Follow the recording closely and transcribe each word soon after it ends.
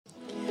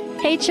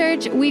Hey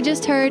church, we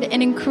just heard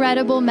an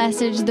incredible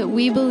message that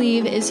we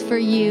believe is for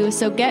you.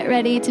 So get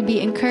ready to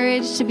be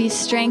encouraged, to be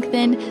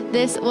strengthened.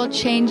 This will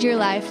change your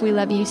life. We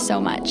love you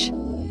so much.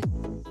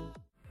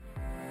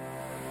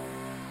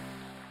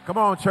 Come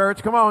on,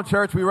 church. Come on,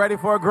 church. We ready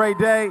for a great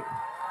day?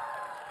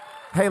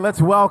 Hey,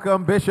 let's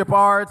welcome Bishop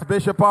Arts.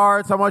 Bishop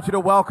Arts, I want you to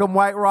welcome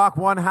White Rock,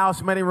 one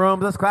house, many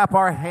rooms. Let's clap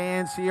our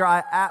hands here.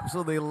 I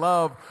absolutely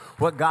love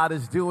what God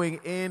is doing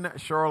in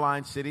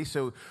Shoreline City.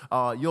 So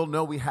you'll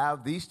know we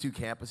have these two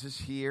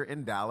campuses here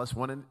in Dallas,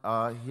 one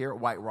here at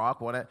White Rock,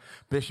 one at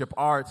Bishop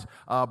Arts.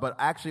 But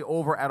actually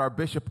over at our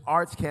Bishop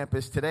Arts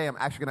campus today, I'm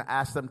actually going to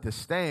ask them to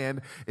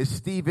stand, is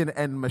Stephen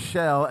and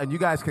Michelle. And you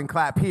guys can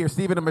clap here.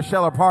 Stephen and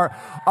Michelle are part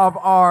of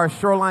our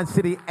Shoreline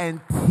City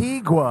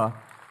Antigua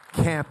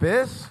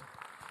campus.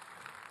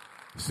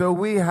 So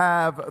we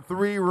have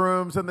 3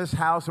 rooms in this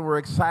house, and we're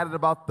excited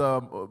about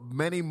the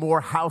many more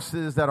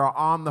houses that are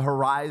on the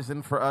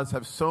horizon for us.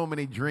 Have so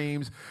many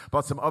dreams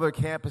about some other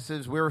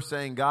campuses. We're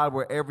saying, God,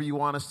 wherever you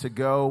want us to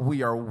go,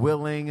 we are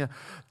willing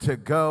to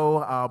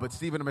go. But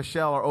Stephen and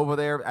Michelle are over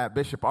there at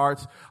Bishop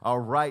Arts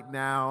right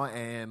now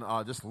and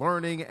just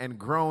learning and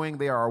growing.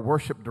 They are our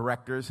worship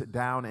directors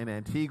down in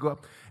Antigua, and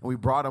we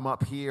brought them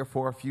up here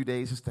for a few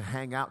days just to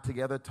hang out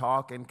together,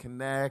 talk, and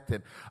connect.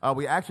 And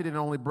we actually didn't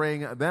only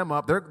bring them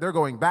up. They're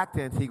going back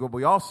to Antigua.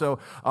 We also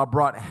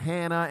brought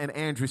Hannah and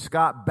Andrew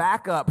Scott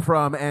back up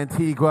from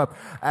Antigua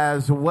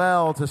as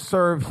well to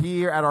serve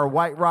here at our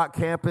White Rock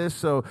campus.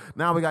 So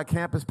now we got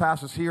campus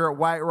pastors here at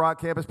White Rock,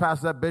 campus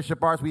pastors at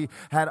Bishop Arts. We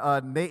had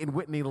Nate and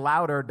Whitney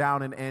Louder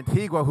down in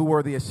Antigua, who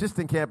were the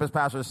assistant campus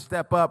pastors,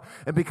 step up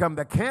and become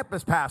the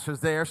campus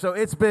pastors there. So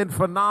it's been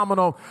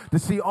phenomenal to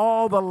see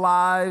all the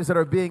lives that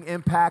are being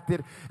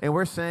impacted. And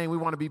we're saying we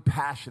want to be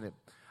passionate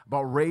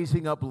about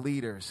raising up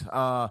leaders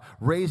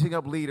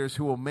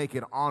who will make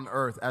it on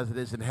earth as it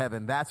is in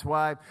heaven. That's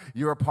why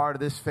you're a part of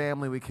this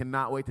family. We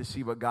cannot wait to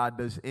see what God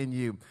does in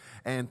you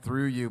and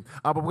through you.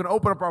 But we're going to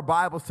open up our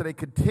Bibles today,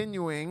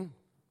 continuing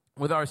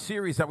with our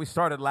series that we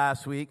started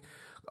last week,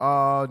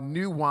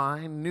 New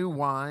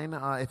Wine.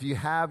 If you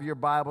have your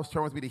Bibles,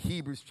 turn with me to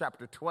Hebrews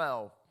chapter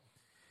 12.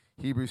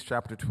 Hebrews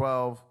chapter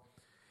 12.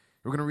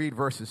 We're going to read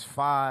verses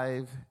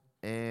 5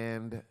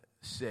 and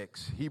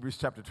 6. Hebrews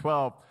chapter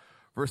 12.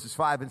 Verses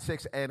 5 and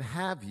 6, and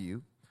have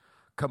you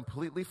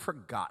completely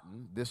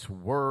forgotten this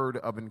word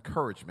of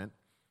encouragement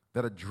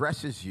that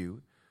addresses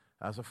you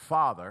as a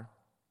father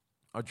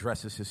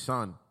addresses his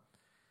son?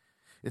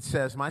 It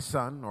says, my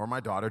son or my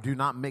daughter, do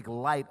not make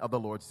light of the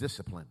Lord's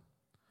discipline.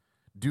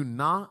 Do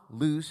not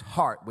lose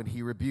heart when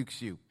he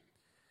rebukes you,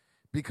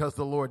 because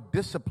the Lord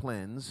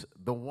disciplines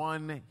the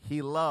one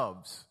he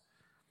loves,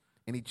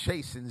 and he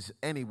chastens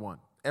everyone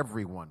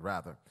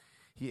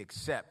he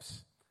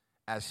accepts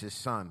as his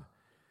son.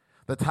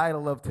 The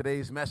title of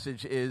today's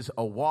message is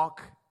A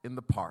Walk in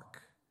the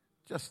Park.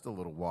 Just a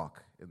little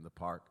walk in the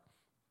park.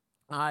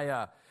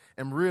 I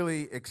am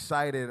really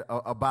excited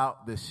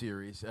about this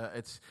series.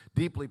 It's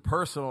deeply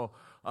personal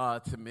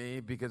to me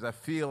because I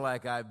feel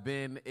like I've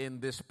been in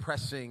this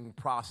pressing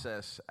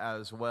process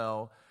as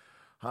well.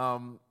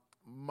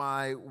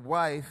 My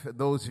wife,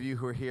 those of you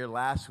who were here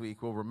last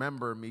week, will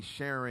remember me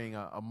sharing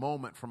a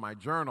moment from my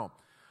journal.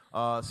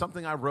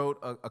 Something I wrote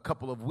a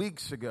couple of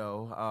weeks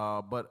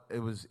ago, but it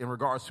was in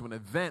regards to an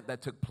event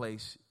that took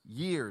place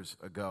years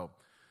ago.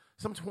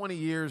 Some 20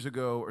 years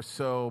ago or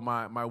so,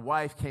 my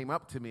wife came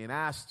up to me and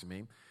asked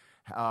me,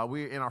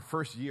 we were in our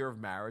first year of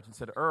marriage, and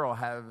said, Earl,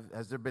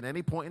 has there been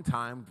any point in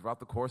time throughout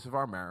the course of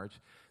our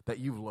marriage that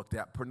you've looked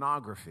at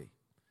pornography?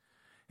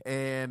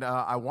 And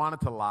I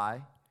wanted to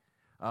lie.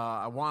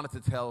 I wanted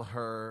to tell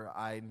her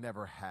I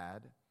never had.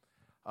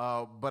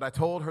 But I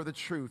told her the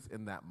truth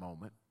in that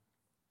moment.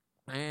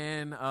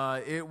 And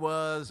it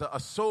was a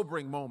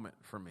sobering moment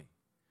for me.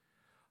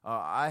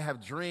 I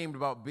have dreamed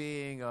about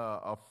being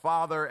a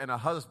father and a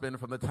husband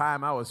from the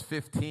time I was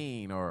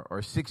 15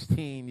 or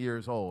 16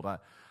 years old.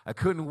 I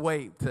couldn't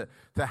wait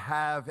to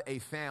have a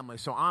family.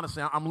 So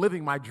honestly, I'm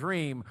living my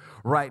dream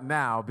right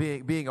now,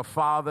 being a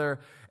father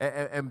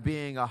and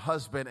being a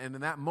husband. And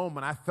in that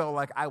moment, I felt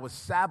like I was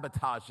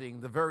sabotaging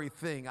the very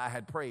thing I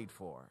had prayed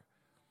for.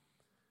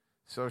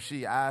 So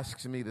she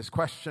asks me this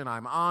question.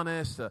 I'm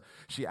honest.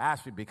 She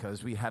asked me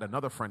because we had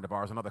another friend of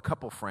ours, another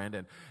couple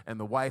friend, and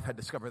the wife had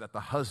discovered that the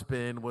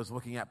husband was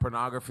looking at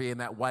pornography, and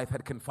that wife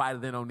had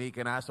confided in Onika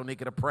and asked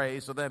Onika to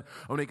pray. So then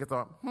Onika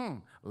thought,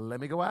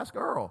 let me go ask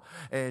Earl.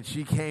 And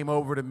she came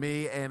over to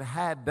me, and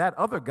had that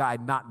other guy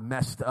not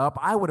messed up,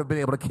 I would have been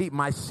able to keep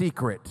my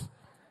secret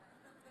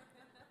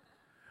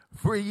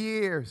for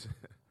years.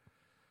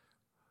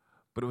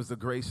 But it was the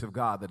grace of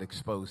God that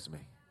exposed me.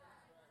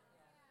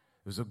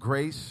 It was the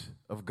grace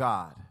of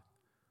God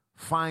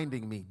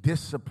finding me,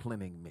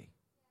 disciplining me.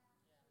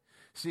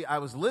 See, I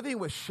was living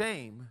with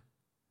shame,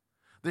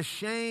 the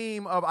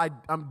shame of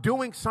I'm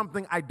doing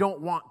something I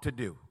don't want to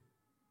do.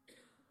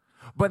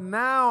 But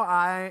now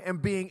I am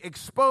being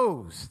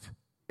exposed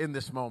in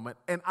this moment,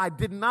 and I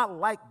did not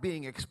like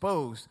being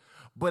exposed,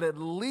 but at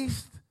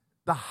least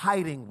the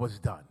hiding was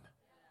done.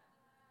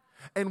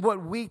 And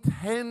what we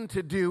tend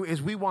to do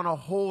is we want to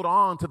hold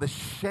on to the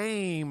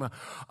shame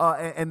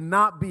and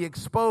not be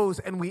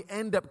exposed. And we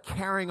end up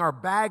carrying our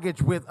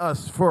baggage with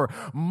us for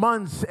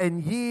months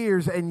and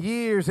years and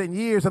years and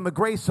years. And the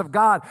grace of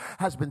God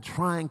has been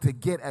trying to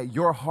get at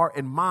your heart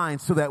and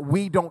mind so that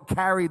we don't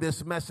carry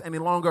this mess any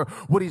longer.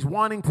 What he's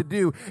wanting to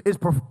do is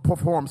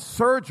perform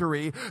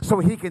surgery so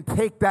he can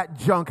take that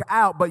junk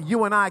out. But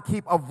you and I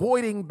keep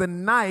avoiding the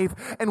knife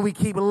and we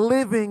keep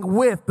living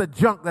with the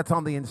junk that's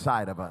on the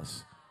inside of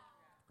us.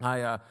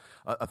 I,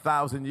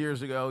 1,000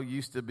 years ago,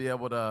 used to be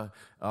able to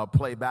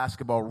play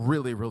basketball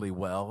really, really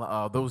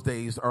well. Those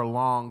days are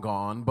long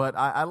gone, but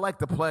I like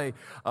to play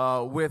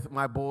with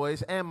my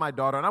boys and my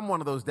daughter, and I'm one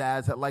of those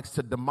dads that likes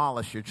to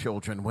demolish your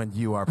children when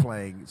you are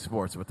playing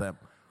sports with them.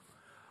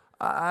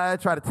 I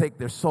try to take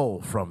their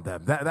soul from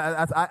them.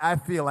 I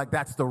feel like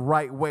that's the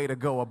right way to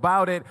go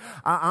about it.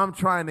 I'm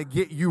trying to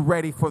get you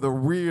ready for the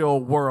real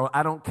world.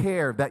 I don't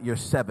care that you're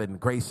 7,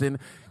 Grayson.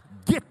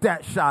 Get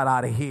that shot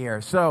out of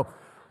here. So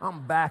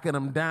I'm backing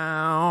them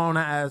down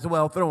as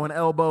well, throwing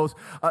elbows.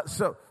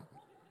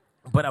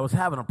 But I was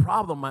having a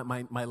problem.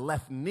 My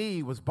left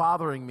knee was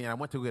bothering me. I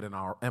went to get an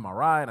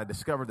MRI, and I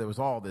discovered there was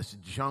all this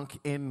junk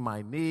in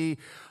my knee.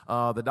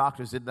 The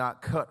doctors did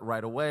not cut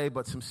right away,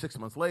 but some 6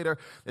 months later,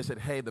 they said,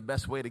 hey, the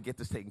best way to get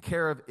this taken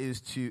care of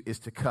is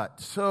to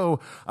cut. So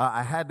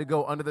I had to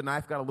go under the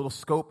knife, got a little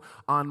scope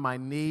on my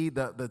knee.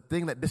 The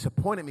thing that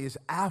disappointed me is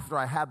after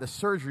I had the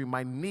surgery,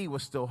 my knee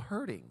was still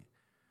hurting.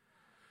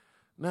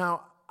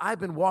 Now, I've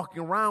been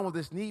walking around with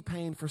this knee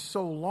pain for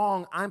so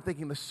long, I'm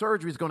thinking the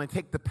surgery is going to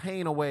take the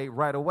pain away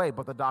right away.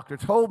 But the doctor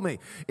told me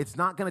it's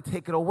not going to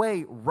take it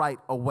away right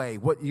away.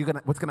 What's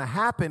going to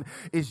happen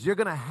is you're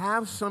going to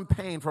have some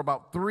pain for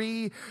about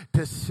 3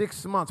 to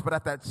 6 months. But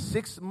at that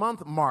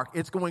 6-month mark,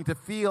 it's going to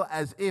feel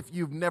as if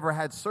you've never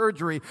had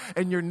surgery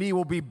and your knee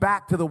will be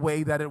back to the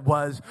way that it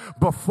was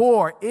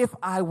before. If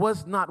I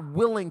was not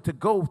willing to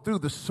go through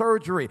the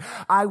surgery,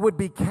 I would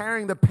be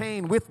carrying the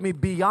pain with me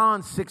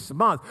beyond 6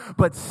 months.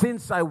 But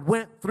since I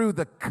went through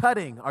the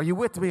cutting. Are you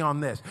with me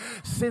on this?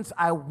 Since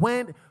I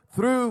went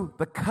through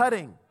the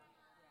cutting,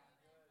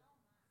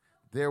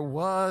 there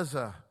was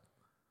a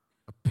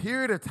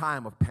period of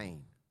time of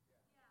pain,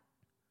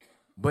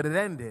 but it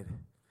ended,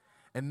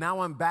 and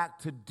now I'm back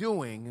to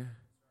doing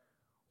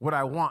what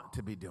I want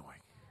to be doing.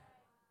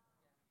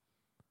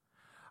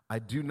 I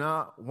do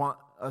not want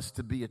us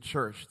to be a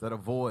church that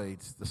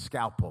avoids the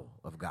scalpel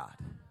of God.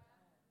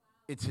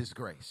 It's His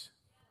grace.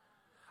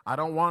 I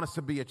don't want us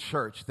to be a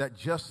church that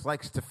just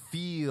likes to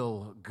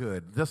feel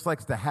good, just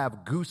likes to have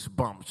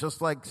goosebumps,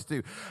 just likes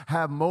to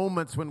have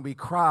moments when we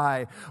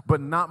cry,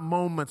 but not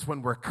moments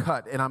when we're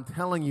cut. And I'm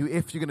telling you,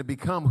 if you're going to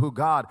become who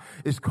God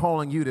is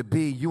calling you to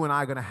be, you and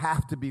I are going to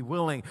have to be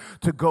willing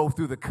to go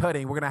through the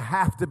cutting. We're going to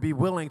have to be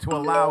willing to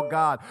allow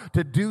God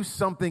to do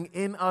something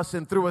in us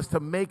and through us to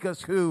make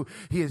us who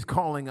He is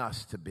calling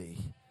us to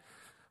be.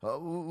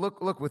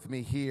 Look with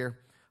me here.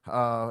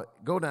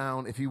 Go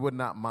down, if you would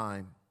not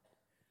mind,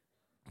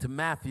 to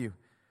Matthew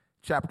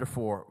chapter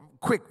 4.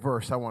 Quick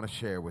verse I want to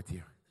share with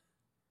you.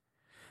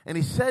 And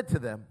he said to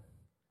them,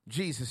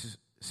 Jesus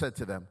said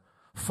to them,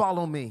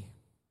 follow me,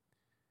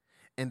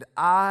 and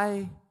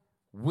I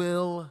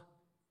will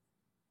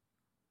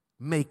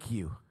make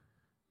you.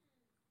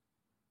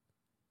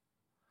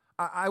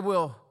 I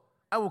will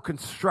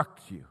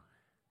construct you.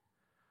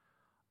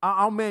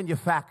 I'll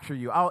manufacture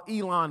you. I'll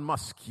Elon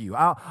Musk you.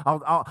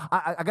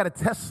 I got a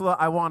Tesla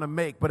I want to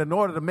make, but in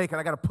order to make it,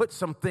 I got to put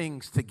some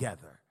things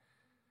together.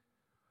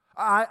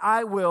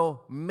 I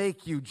will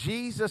make you.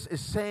 Jesus is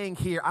saying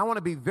here, I want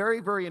to be very,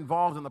 very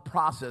involved in the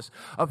process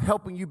of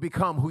helping you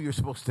become who you're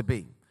supposed to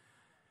be.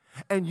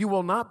 And you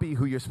will not be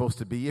who you're supposed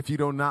to be if you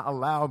do not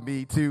allow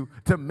me to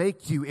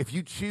make you, if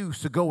you choose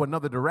to go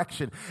another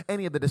direction.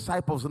 Any of the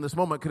disciples in this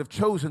moment could have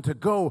chosen to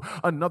go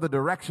another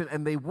direction,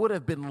 and they would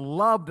have been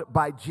loved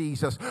by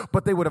Jesus,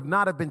 but they would have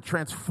not have been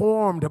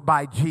transformed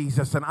by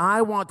Jesus. And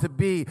I want to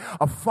be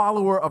a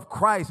follower of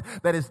Christ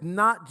that is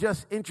not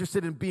just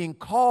interested in being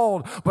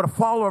called, but a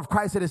follower of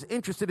Christ that is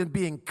interested in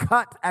being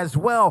cut as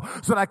well,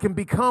 so that I can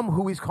become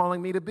who He's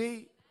calling me to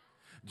be.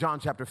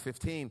 John chapter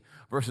 15,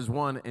 verses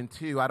 1 and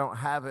 2. I don't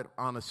have it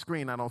on the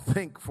screen, I don't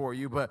think, for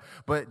you,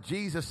 but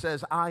Jesus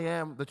says, I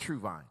am the true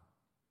vine.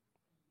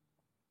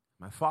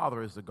 My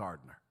Father is the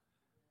gardener.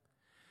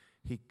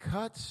 He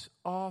cuts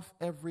off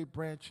every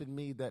branch in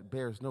me that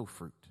bears no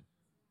fruit,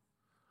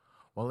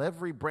 while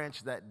every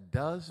branch that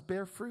does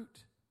bear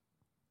fruit,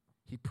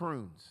 He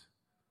prunes,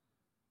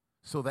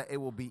 so that it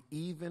will be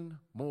even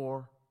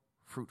more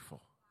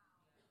fruitful.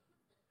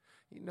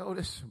 You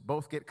notice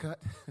both get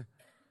cut?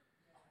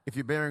 If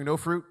you're bearing no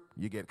fruit,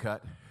 you get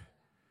cut.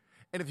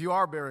 And if you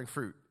are bearing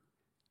fruit,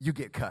 you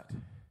get cut.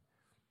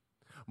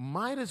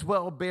 might as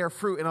well bear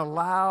fruit and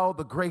allow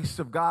the grace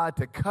of God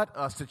to cut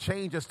us, to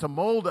change us, to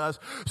mold us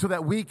so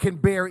that we can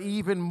bear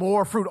even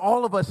more fruit.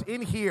 All of us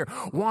in here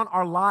want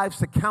our lives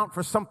to count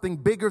for something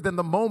bigger than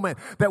the moment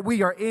that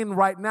we are in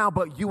right now,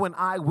 but you and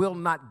I will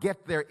not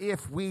get there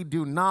if we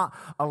do not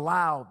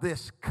allow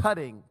this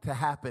cutting to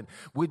happen.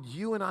 Would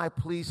you and I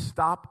please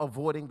stop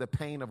avoiding the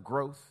pain of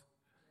growth?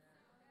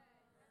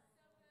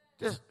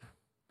 Just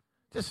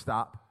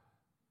stop.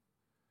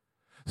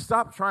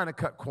 Stop trying to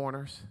cut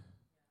corners.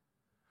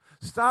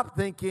 Stop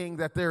thinking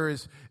that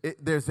there's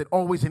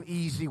always an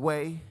easy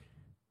way.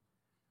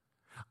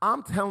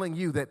 I'm telling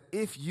you that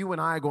if you and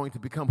I are going to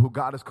become who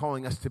God is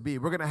calling us to be,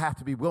 we're going to have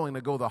to be willing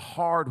to go the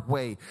hard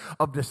way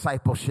of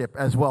discipleship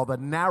as well, the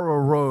narrow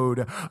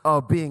road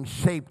of being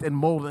shaped and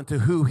molded into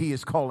who he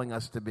is calling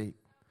us to be.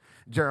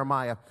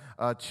 Jeremiah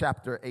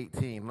chapter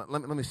 18.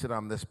 Let me sit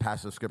on this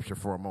passage of scripture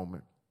for a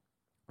moment.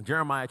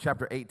 Jeremiah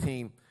chapter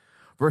 18,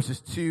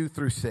 verses 2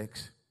 through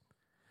 6.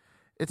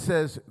 It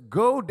says,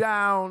 go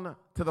down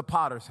to the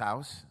potter's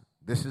house.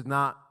 This is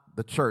not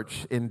the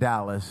church in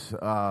Dallas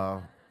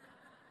by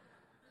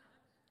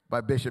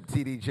Bishop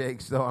T.D.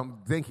 Jakes, though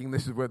I'm thinking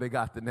this is where they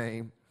got the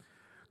name.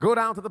 Go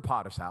down to the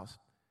potter's house,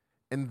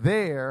 and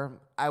there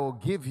I will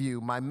give you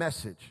my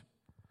message.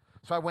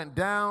 So I went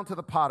down to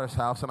the potter's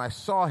house, and I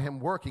saw him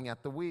working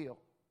at the wheel.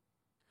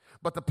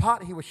 But the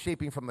pot he was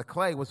shaping from the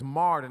clay was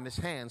marred in his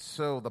hands,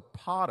 so the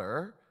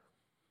potter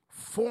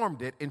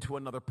formed it into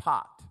another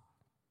pot,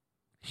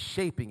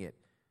 shaping it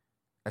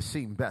as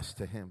seemed best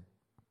to him.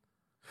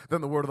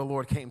 Then the word of the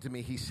Lord came to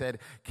me. He said,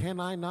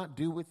 can I not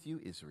do with you,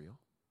 Israel,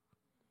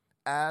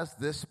 as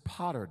this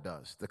potter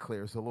does,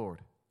 declares the Lord?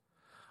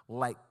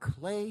 Like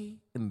clay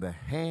in the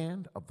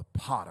hand of the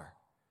potter,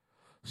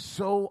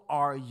 so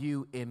are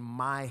you in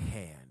my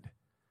hand,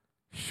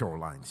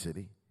 Shoreline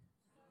City.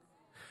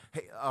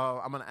 Hey,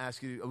 I'm going to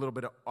ask you a little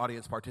bit of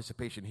audience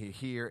participation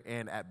here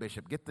and at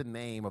Bishop. Get the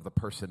name of the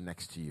person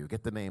next to you.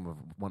 Get the name of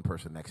one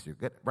person next to you.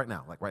 Get right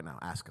now,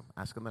 ask them.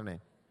 Ask them their name.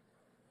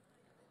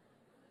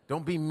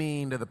 Don't be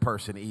mean to the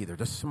person either.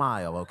 Just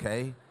smile,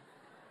 okay?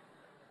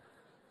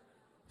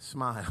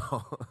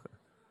 Smile.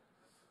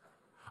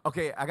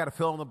 Okay, I got to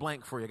fill in the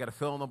blank for you. And I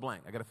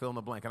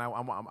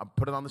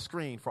put it on the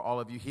screen for all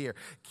of you here.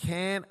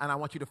 And I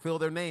want you to fill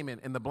their name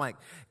in the blank.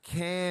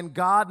 Can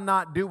God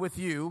not do with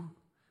you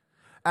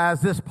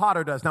as this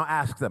potter does? Now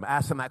ask them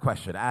that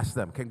question. Ask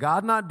them, can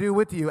God not do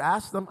with you?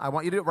 Ask them. I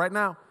want you to do it right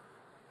now.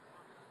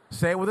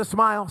 Say it with a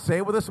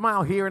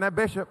smile here and at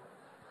Bishop.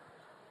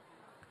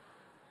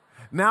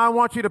 Now I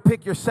want you to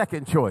pick your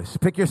second choice.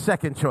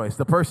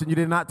 The person you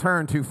did not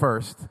turn to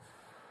first.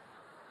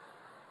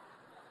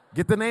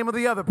 Get the name of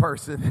the other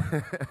person.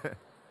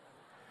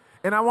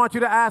 And I want you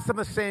to ask them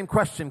the same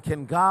question.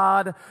 Can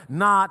God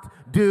not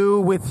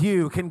do with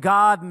you? Can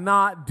God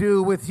not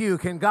do with you?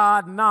 Can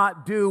God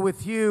not do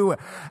with you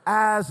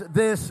as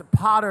this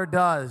potter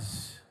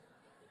does?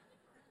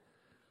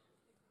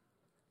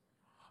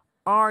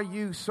 Are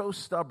you so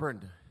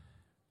stubborn?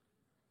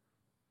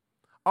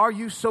 Are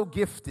you so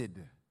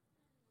gifted?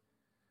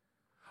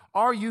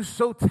 Are you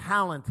so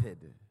talented?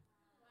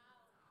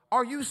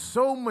 Are you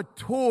so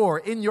mature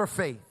in your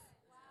faith?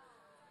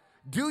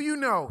 Do you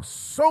know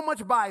so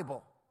much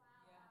Bible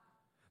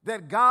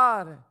that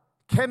God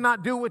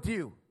cannot do with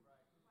you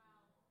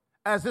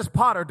as this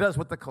potter does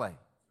with the clay?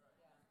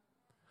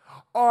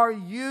 Are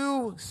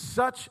you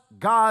such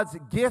God's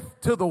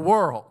gift to the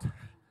world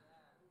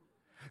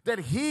that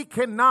he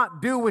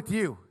cannot do with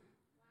you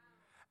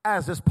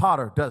as this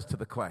potter does to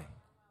the clay?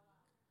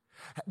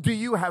 Do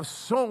you have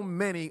so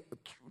many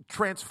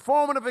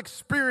transformative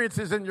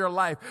experiences in your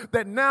life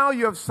that now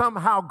you have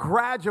somehow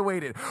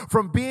graduated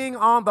from being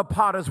on the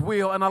potter's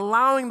wheel and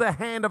allowing the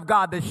hand of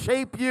God to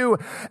shape you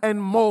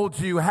and mold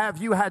you? Have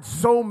you had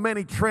so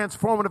many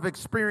transformative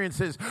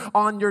experiences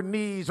on your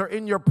knees or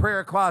in your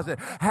prayer closet?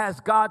 Has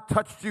God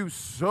touched you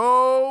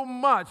so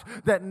much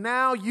that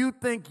now you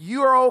think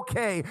you're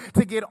okay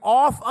to get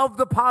off of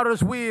the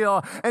potter's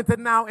wheel and to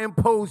now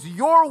impose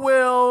your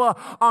will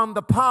on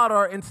the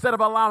potter instead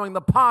of allowing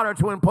the potter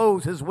to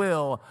impose his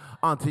will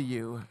onto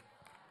you?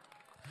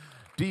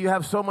 Do you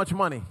have so much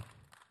money?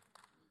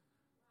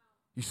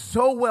 You're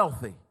so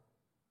wealthy.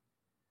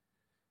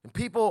 And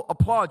people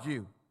applaud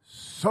you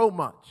so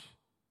much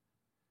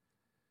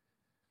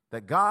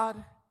that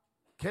God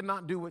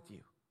cannot do with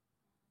you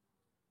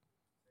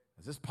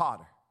as this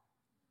potter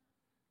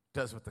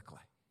does with the clay.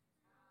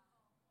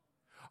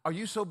 Are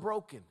you so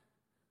broken?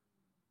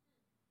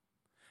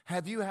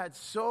 Have you had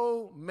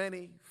so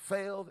many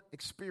failed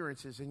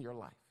experiences in your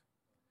life?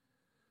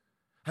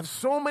 Have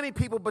so many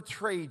people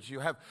betrayed you?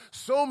 Have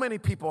so many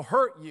people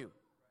hurt you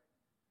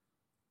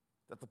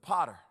that the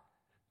potter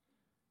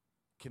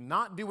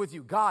cannot do with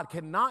you? God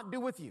cannot do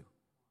with you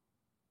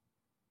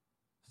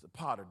as the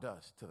potter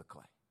does to the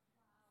clay.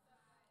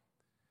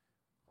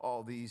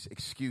 All these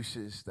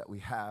excuses that we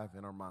have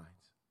in our minds,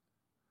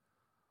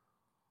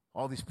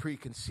 all these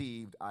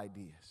preconceived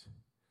ideas.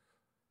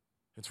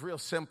 It's real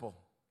simple,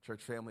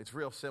 church family. It's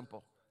real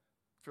simple.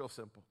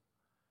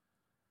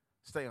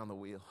 Stay on the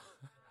wheel.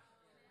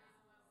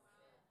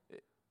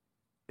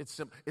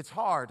 It's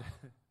hard,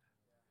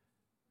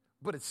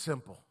 but it's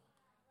simple.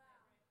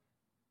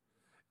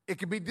 It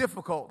can be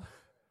difficult,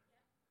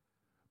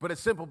 but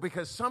it's simple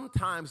because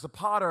sometimes the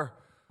potter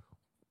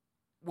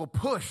will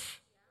push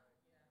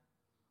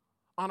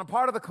on a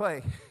part of the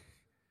clay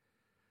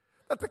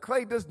that the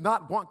clay does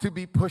not want to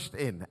be pushed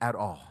in at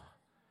all.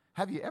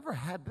 Have you ever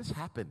had this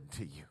happen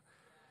to you?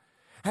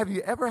 Have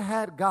you ever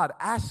had God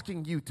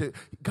asking you to,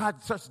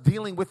 God starts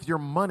dealing with your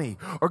money,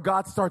 or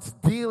God starts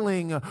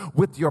dealing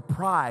with your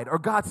pride, or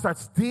God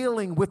starts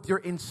dealing with your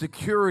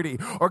insecurity,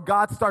 or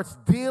God starts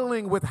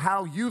dealing with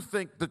how you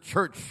think the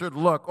church should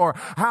look, or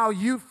how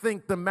you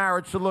think the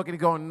marriage should look, and you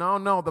go,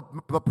 no, the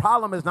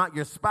problem is not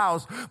your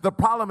spouse, the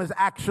problem is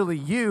actually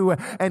you.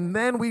 And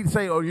then we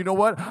say, oh, you know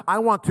what? I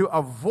want to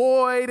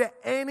avoid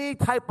any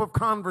type of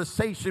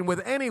conversation with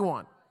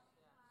anyone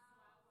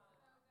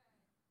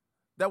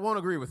that won't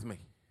agree with me.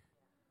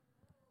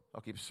 I'll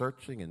keep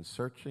searching and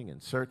searching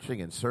and searching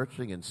and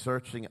searching and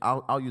searching.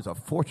 I'll use a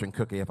fortune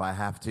cookie if I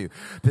have to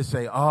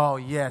say, oh,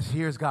 yes,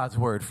 here's God's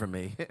word for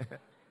me.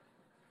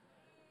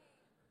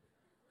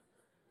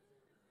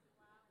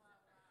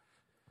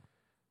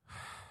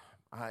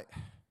 I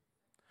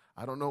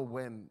don't know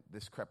when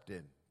this crept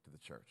in to the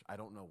church. I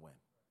don't know when.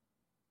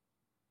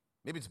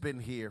 Maybe it's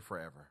been here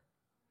forever.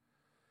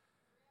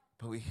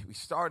 But we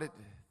started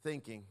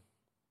thinking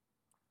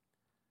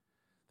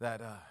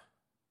that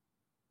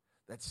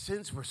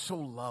since we're so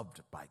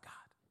loved by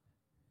God,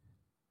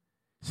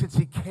 since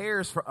he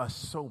cares for us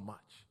so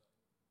much,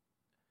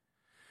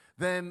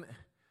 then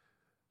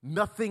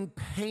nothing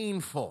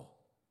painful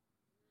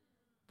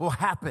will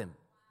happen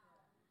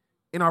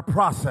in our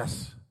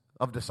process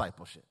of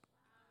discipleship.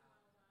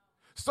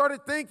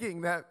 Started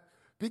thinking that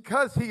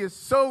because he is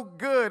so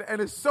good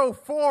and is so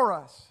for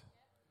us,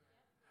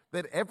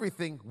 that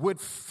everything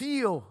would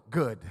feel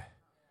good.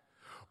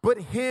 But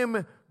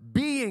him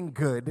being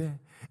good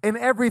and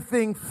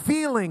everything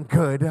feeling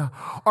good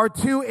are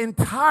two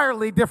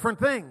entirely different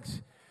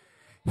things.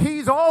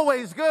 He's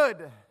always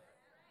good,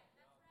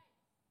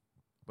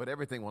 but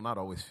everything will not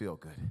always feel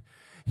good.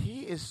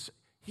 He is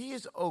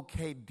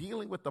okay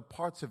dealing with the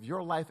parts of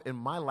your life and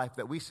my life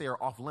that we say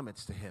are off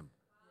limits to him.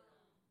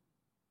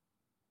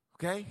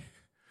 Okay?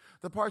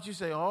 The parts you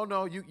say, oh,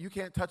 no, you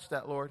can't touch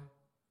that, Lord.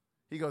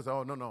 He goes,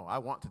 oh, no, I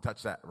want to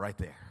touch that right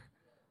there.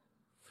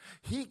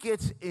 He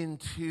gets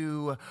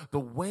into the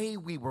way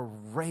we were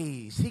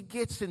raised. He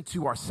gets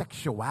into our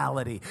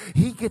sexuality.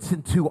 He gets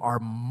into our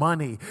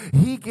money.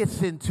 He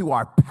gets into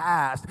our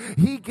past.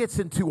 He gets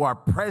into our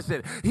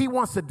present. He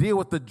wants to deal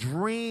with the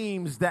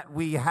dreams that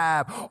we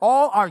have.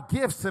 All our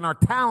gifts and our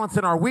talents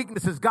and our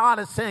weaknesses. God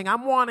is saying,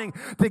 I'm wanting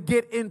to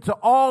get into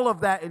all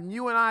of that. And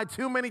you and I,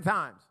 too many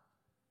times,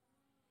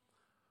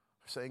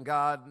 are saying,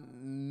 God,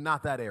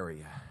 not that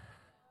area.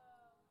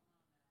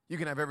 You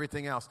can have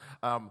everything else.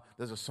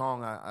 There's a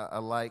song I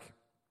like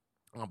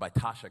by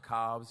Tasha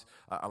Cobbs.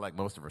 I like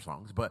most of her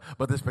songs, but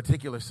this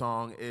particular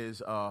song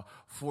is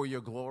For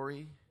Your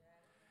Glory.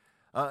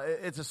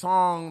 It's a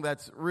song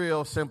that's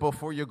real simple.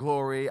 For your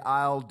glory,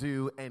 I'll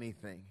do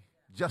anything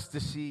just to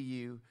see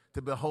you,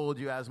 to behold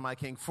you as my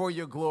king. For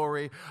your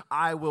glory,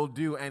 I will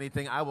do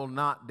anything. I will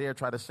not dare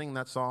try to sing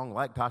that song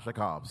like Tasha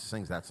Cobbs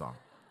sings that song.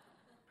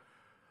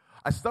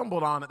 I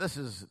stumbled on it. This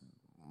is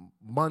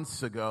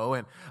months ago,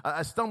 and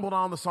I stumbled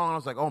on the song, and I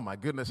was like, oh my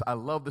goodness, I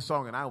love the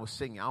song, and I was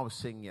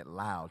singing it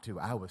loud too.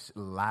 I was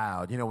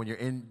loud. When you're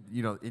in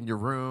your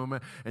room,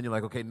 and you're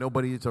like, okay,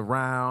 nobody's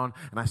around,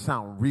 and I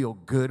sound real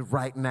good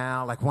right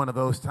now, like one of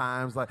those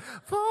times, like,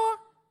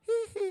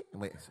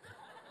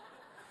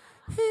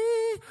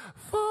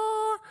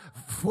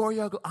 for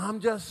your, I'm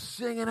just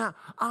singing out,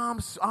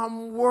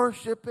 I'm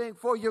worshiping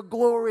for your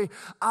glory,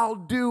 I'll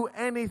do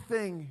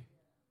anything.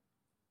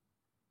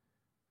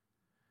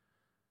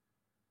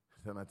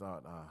 Then I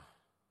thought,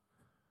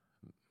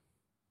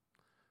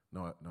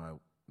 no,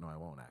 I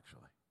won't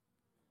actually.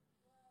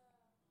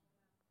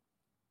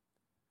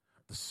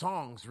 The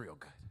song's real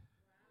good.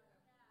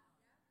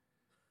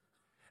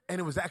 And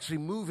it was actually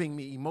moving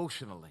me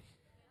emotionally.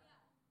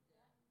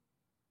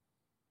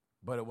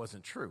 But it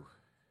wasn't true.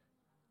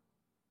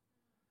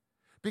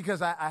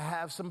 Because I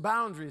have some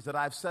boundaries that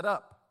I've set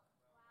up.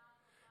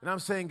 And I'm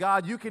saying,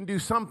 God, you can do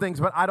some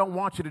things, but I don't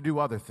want you to do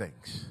other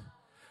things.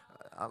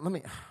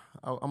 I'm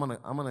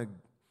gonna,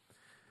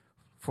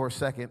 for a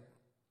second,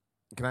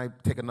 can I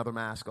take another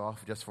mask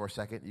off just for a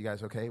second? You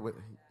guys okay?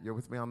 You're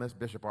with me on this?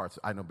 Bishop Arts,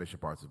 I know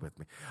Bishop Arts is with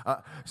me.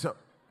 So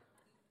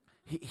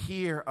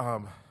here, I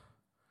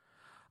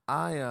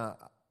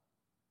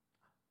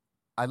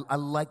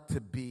like to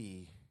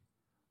be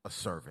a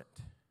servant.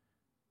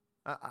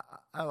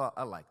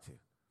 I like to.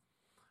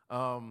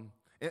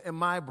 In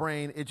my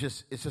brain, it's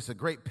just a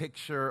great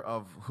picture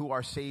of who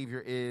our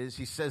Savior is.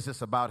 He says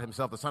this about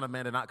himself: the Son of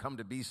Man did not come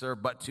to be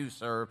served, but to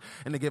serve,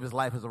 and to give his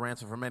life as a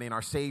ransom for many. And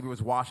our Savior was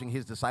washing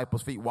his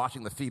disciples' feet,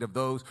 washing the feet of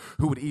those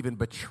who would even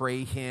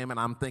betray him. And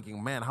I'm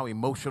thinking, man, how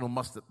emotional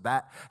must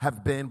that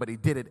have been? But he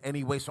did it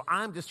anyway. So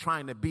I'm just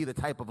trying to be the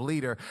type of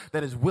leader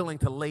that is willing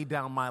to lay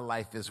down my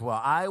life as well.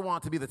 I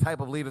want to be the type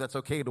of leader that's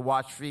okay to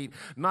wash feet,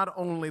 not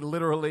only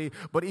literally,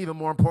 but even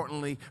more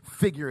importantly,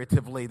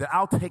 figuratively. That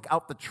I'll take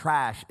out the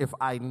trash if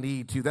I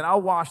need to, that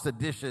I'll wash the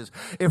dishes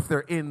if they're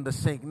in the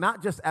sink,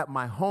 not just at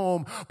my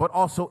home, but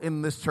also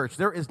in this church.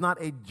 There is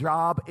not a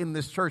job in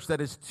this church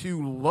that is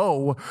too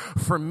low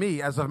for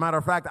me. As a matter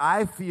of fact,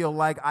 I feel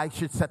like I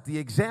should set the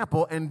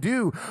example and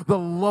do the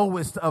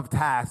lowest of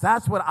tasks.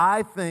 That's what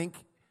I think.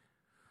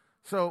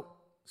 So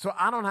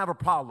I don't have a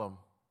problem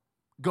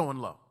going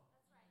low.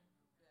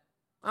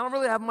 I don't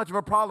really have much of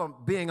a problem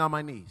being on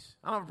my knees.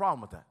 I don't have a problem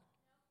with that.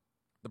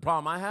 The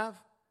problem I have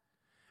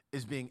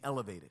is being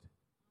elevated.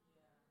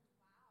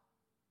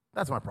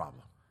 That's my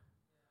problem.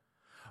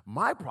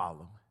 My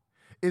problem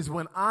is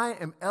when I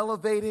am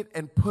elevated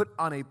and put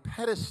on a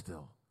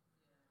pedestal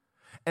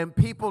and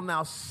people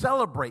now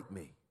celebrate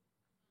me.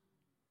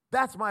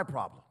 That's my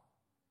problem.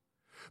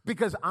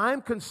 Because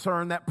I'm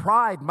concerned that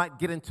pride might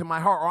get into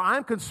my heart, or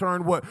I'm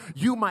concerned what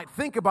you might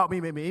think about me.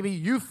 Maybe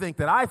you think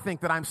that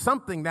I'm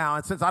something now,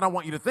 and since I don't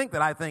want you to think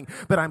that I think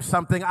that I'm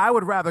something, I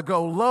would rather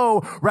go low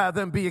rather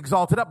than be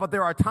exalted up. But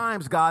there are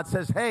times God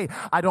says, hey,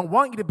 I don't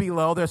want you to be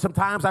low. There's some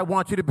times I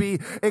want you to be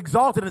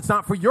exalted. It's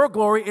not for your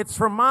glory, it's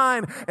for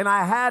mine. And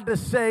I had to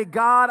say,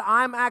 God,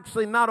 I'm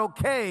actually not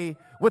okay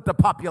with the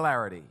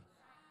popularity.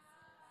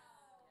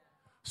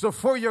 So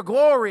for your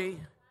glory,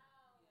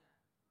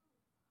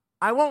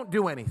 I won't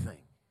do anything.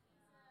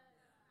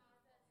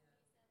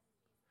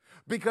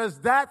 Because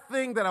that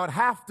thing that I would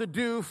have to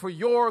do for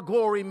your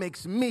glory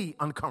makes me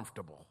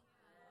uncomfortable.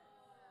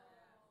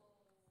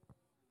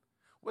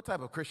 What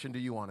type of Christian do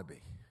you want to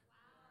be?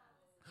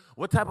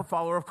 What type of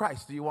follower of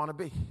Christ do you want to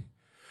be?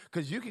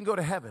 Because you can go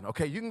to heaven,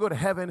 okay? You can go to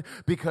heaven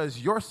because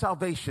your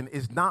salvation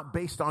is not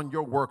based on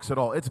your works at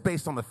all. It's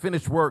based on the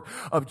finished work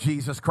of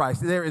Jesus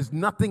Christ. There is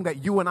nothing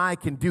that you and I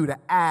can do to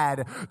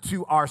add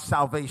to our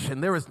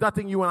salvation. There is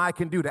nothing you and I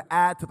can do to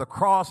add to the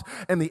cross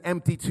and the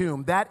empty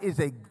tomb. That is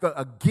a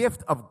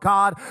gift of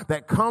God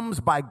that comes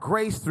by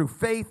grace through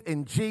faith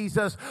in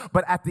Jesus.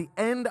 But at the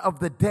end of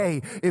the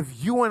day,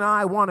 if you and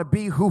I want to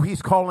be who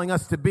he's calling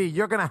us to be,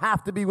 you're going to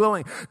have to be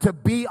willing to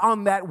be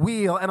on that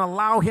wheel and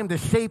allow him to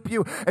shape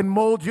you and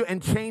mold you and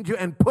change you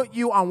and put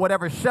you on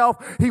whatever shelf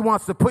he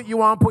wants to put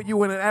you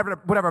in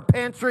whatever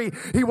pantry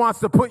he wants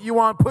to put you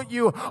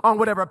on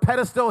whatever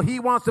pedestal he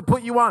wants to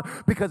put you on,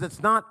 because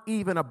it's not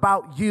even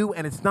about you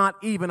and it's not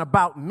even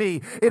about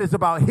me. It is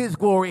about his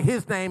glory,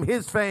 his name,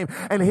 his fame,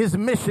 and his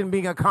mission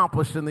being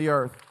accomplished in the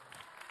earth.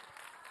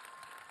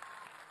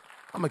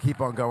 I'm going to keep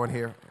on going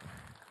here.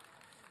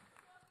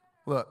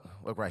 Look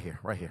right here.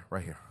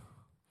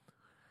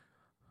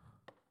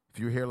 If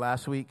you were here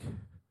last week,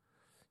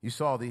 you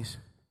saw these.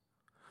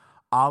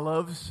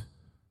 Olives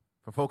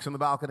for folks in the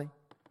balcony.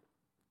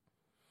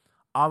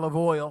 Olive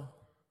oil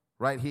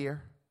right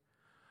here.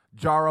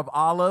 Jar of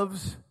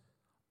olives,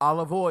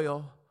 olive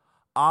oil.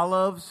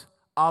 Olives,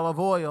 olive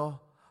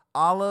oil.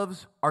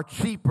 Olives are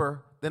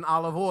cheaper than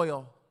olive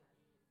oil.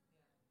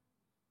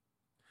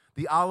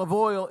 The olive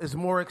oil is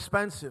more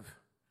expensive.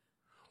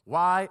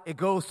 Why? It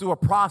goes through a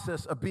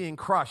process of being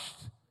crushed.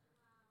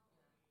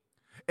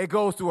 It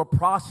goes through a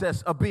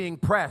process of being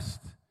pressed.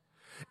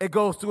 It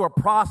goes through a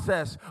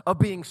process of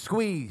being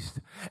squeezed.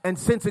 And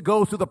since it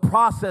goes through the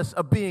process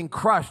of being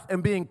crushed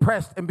and being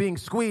pressed and being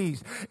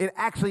squeezed, it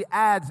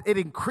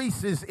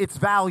increases its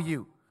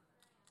value.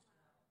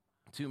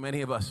 Too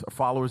many of us are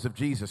followers of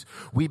Jesus.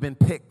 We've been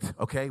picked,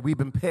 okay? We've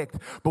been picked,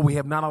 but we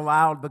have not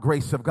allowed the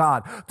grace of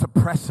God to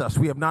press us.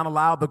 We have not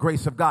allowed the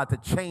grace of God to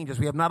change us.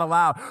 We have not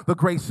allowed the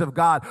grace of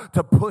God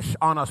to push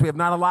on us. We have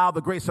not allowed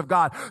the grace of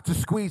God to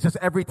squeeze us.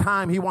 Every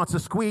time he wants to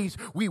squeeze,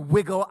 we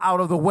wiggle out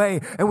of the way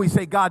and we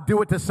say, God,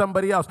 do it to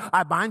somebody else.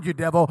 I bind you,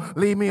 devil.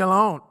 Leave me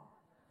alone.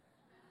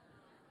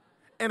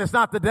 And it's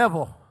not the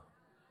devil.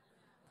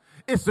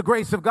 It's the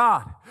grace of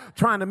God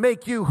trying to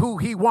make you who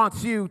he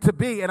wants you to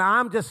be. And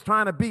I'm just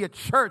trying to be a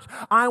church.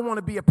 I want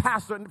to be a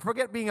pastor. And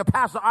forget being a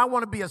pastor. I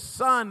want to be a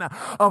son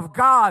of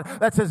God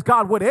that says,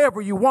 God,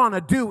 whatever you want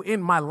to do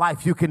in my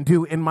life, you can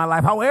do in my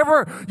life.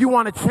 However you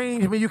want to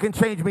change me, you can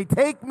change me.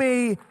 Take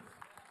me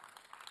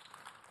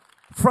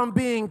from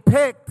being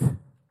picked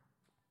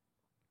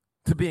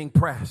to being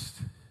pressed.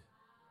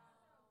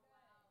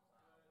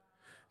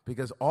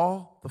 Because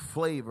all the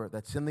flavor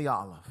that's in the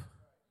olive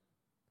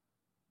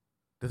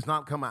does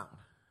not come out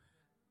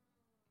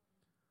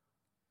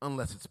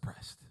unless it's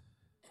pressed.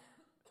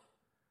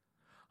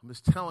 I'm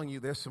just telling you,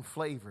 there's some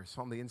flavors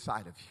on the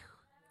inside of you.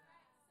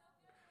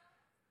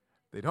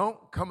 They don't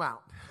come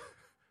out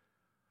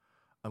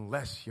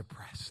unless you're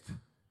pressed.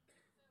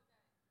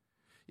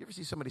 You ever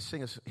see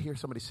hear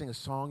somebody sing a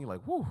song, you're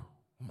like, whoo,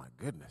 oh my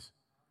goodness.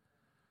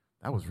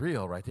 That was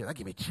real right there. That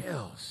gave me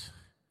chills.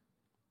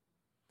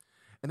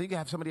 And then you can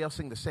have somebody else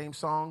sing the same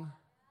song.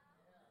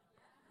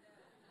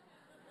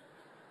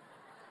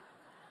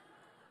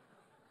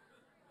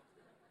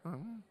 Oh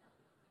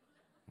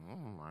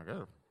my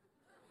God.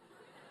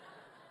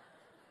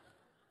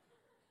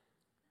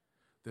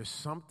 There's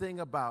something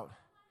about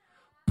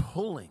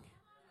pulling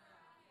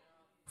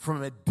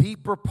from a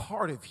deeper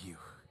part of you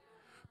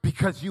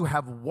because you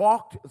have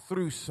walked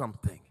through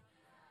something.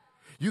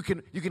 You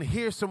can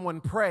hear someone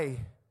pray.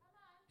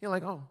 You're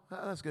like, oh,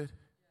 that's good.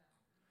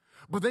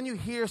 But then you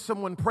hear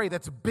someone pray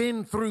that's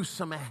been through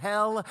some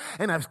hell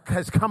and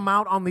has come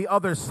out on the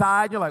other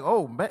side. You're like,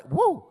 oh, man,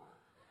 woo.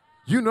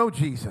 You know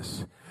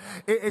Jesus.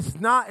 It's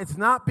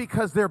not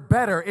because they're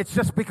better. It's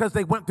just because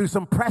they went through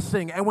some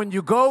pressing. And when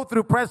you go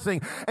through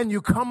pressing and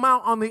you come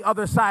out on the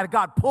other side,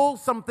 God pulls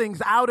some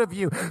things out of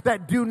you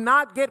that do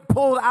not get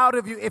pulled out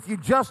of you if you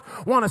just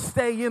want to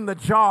stay in the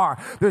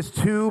jar. There's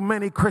too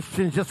many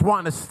Christians just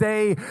wanting to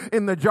stay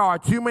in the jar.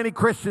 Too many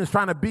Christians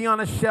trying to be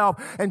on a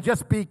shelf and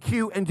just be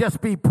cute and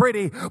just be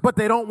pretty, but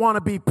they don't want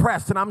to be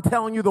pressed. And I'm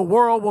telling you, the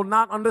world will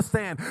not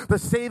understand the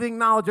saving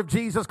knowledge of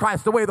Jesus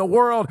Christ the way the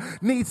world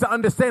needs to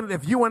understand it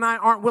if you and I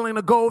aren't willing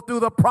to go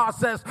through the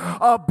process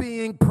of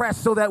being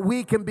pressed so that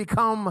we can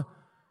become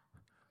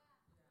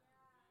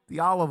the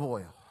olive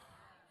oil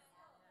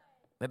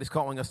that is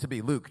calling us to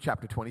be. Luke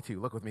chapter 22.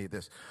 Look with me at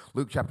this.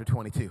 Luke chapter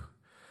 22.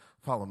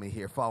 Follow me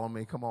here. Follow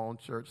me. Come on,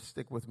 church.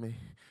 Stick with me.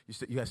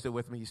 You guys still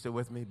with me? You still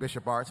with me?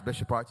 Bishop Arts,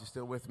 you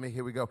still with me?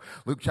 Here we go.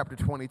 Luke chapter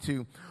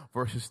 22,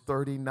 verses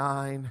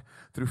 39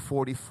 through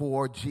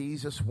 44.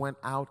 Jesus went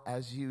out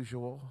as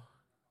usual.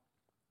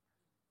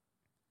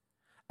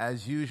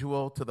 As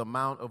usual to the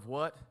Mount of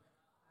what?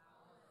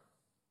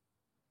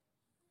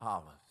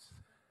 Olives.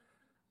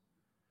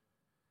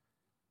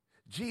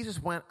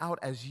 Jesus went out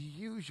as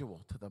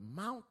usual to the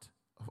Mount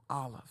of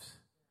Olives,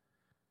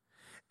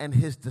 and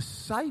his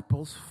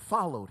disciples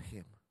followed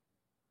him.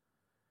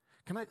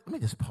 Let me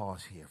just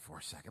pause here for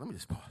a second. Let me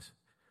just pause.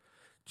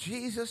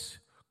 Jesus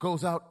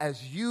goes out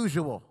as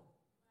usual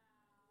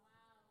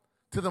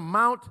to the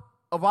Mount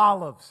of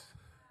Olives.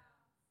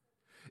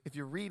 If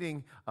you're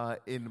reading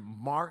in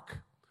Mark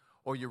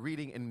or you're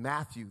reading in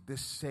Matthew,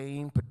 this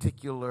same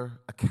particular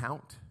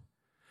account,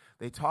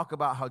 they talk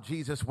about how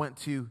Jesus went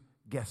to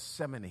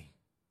Gethsemane.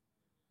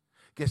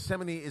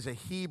 Gethsemane is a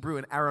Hebrew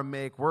and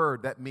Aramaic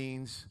word that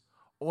means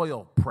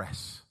oil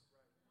press.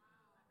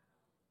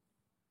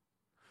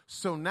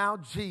 So now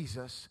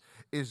Jesus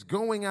is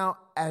going out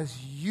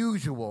as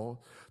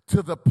usual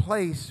to the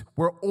place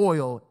where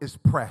oil is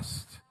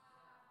pressed.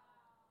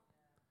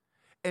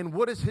 And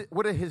what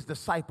are his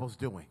disciples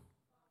doing?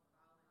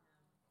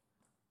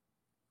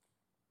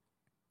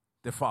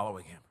 They're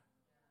following him.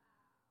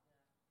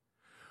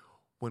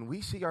 When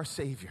we see our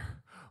Savior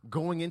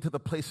going into the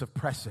place of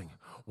pressing,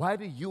 why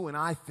do you and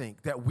I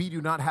think that we do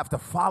not have to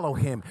follow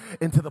him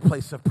into the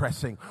place of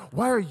pressing?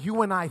 Why are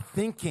you and I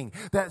thinking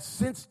that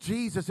since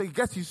Jesus, I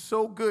guess he's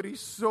so good, he's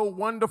so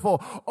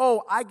wonderful,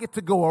 oh, I get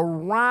to go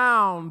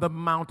around the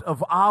Mount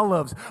of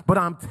Olives. But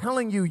I'm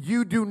telling you,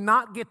 you do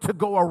not get to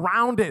go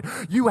around it.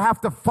 You have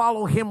to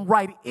follow him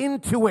right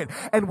into it.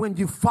 And when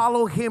you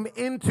follow him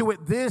into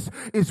it, this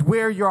is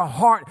where your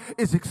heart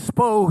is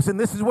exposed. And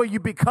this is where you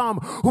become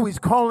who he's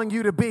calling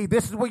you to be.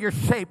 This is where you're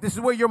shaped. This is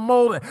where you're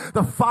molded.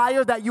 The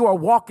fire that you are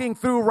walking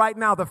through right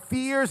now, the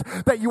fears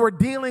that you are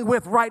dealing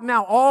with right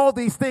now, all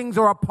these things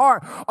are a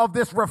part of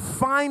this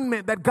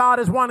refinement that God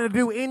is wanting to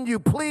do in you.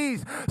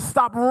 Please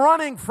stop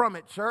running from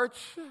it, church.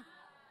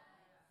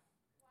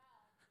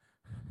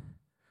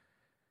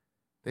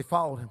 They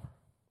followed him.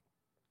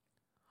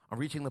 On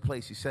reaching the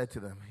place, he said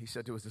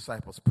to his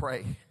disciples,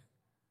 pray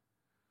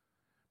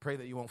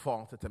that you won't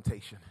fall into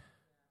temptation.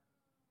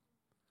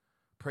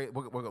 Pray.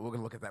 We're going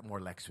to look at that more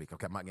next week.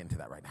 Okay, I'm not getting to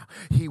that right now.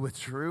 He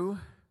withdrew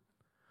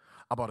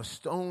about a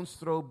stone's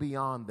throw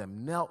beyond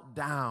them, knelt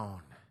down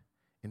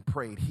and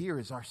prayed. Here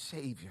is our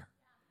Savior.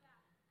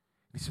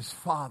 He says,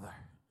 Father,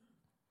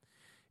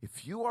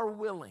 if you're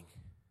willing,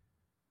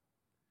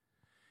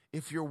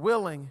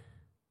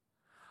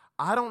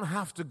 I don't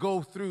have to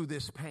go through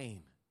this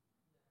pain.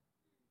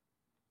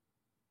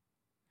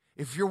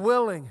 If you're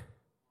willing,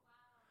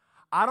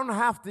 I don't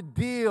have to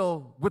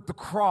deal with the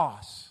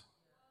cross.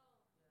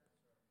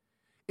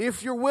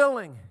 If you're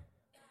willing,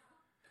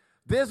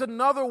 there's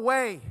another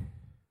way.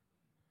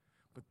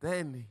 But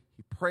then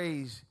he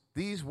prays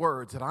these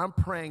words that I'm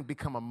praying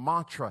become a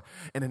mantra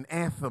and an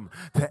anthem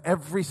to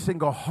every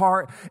single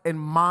heart and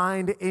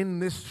mind in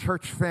this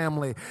church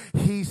family.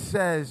 He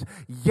says,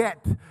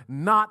 yet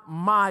not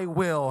my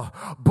will,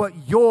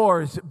 but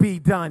yours be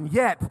done.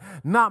 Yet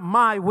not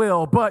my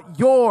will, but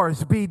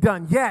yours be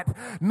done. Yet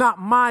not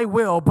my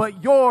will,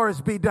 but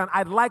yours be done.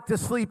 I'd like to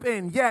sleep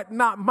in. Yet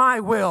not my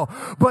will,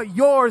 but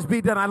yours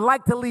be done. I'd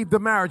like to leave the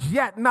marriage.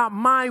 Yet not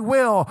my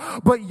will,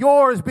 but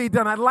yours be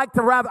done. I'd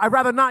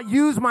rather not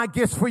use my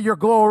gifts for your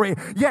glory. glory,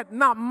 yet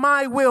not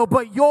my will,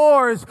 but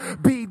yours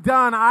be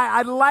done.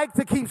 I'd like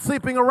to keep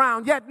sleeping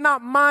around, yet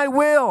not my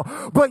will,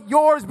 but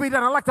yours be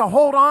done. I'd like to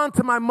hold on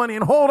to my money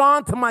and hold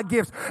on to my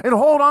gifts and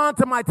hold on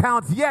to my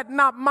talents, yet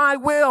not my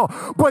will,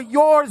 but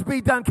yours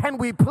be done. Can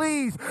we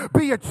please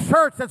be a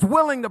church that's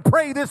willing to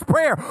pray this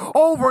prayer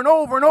over and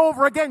over and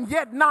over again?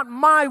 Yet not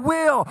my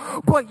will,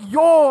 but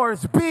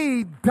yours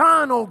be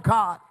done, oh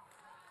God.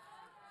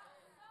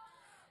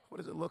 What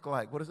does it look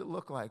like? What does it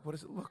look like? What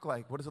does it look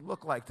like? What does it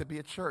look like to be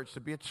a church, to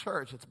be a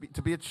church,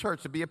 to be a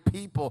church, to be a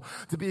people,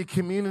 to be a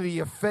community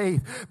of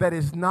faith that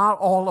is not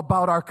all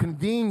about our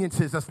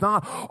conveniences. That's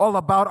not all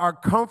about our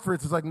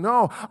comforts. It's like,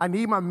 no, I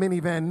need my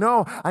minivan.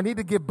 No, I need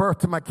to give birth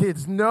to my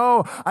kids.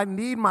 No, I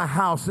need my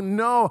house.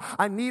 No,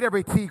 I need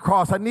every T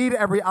crossed. I need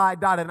every I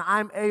dotted. And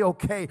I'm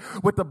A-okay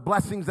with the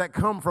blessings that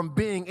come from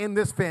being in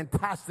this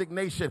fantastic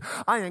nation.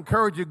 I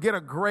encourage you, get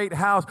a great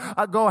house.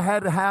 Go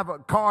ahead and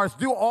have cars.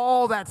 Do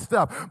all that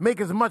stuff. Make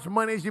as much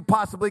money as you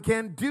possibly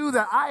can. Do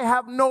that. I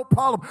have no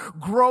problem.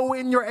 Grow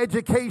in your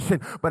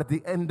education. But at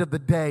the end of the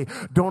day,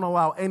 don't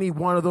allow any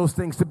one of those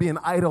things to be an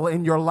idol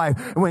in your life.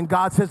 And when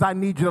God says, I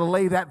need you to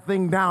lay that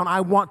thing down,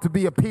 I want to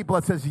be a people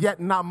that says, yet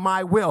not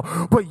my will,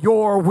 but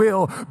your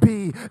will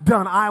be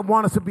done. I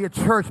want us to be a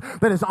church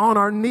that is on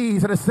our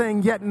knees and is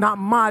saying, yet not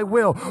my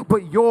will,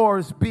 but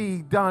yours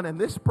be done.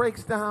 And this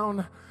breaks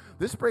down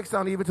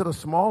even to the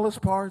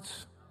smallest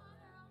parts.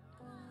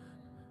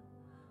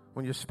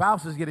 When your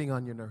spouse is getting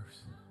on your nerves,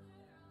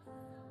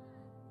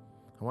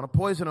 I want to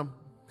poison them.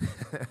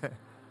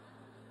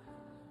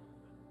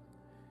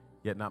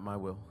 Yet not my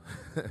will.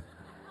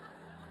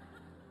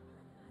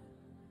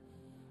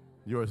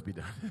 Yours be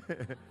done.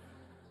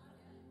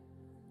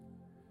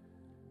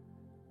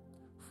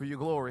 For your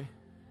glory,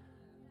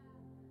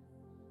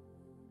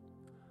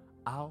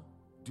 I'll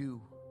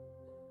do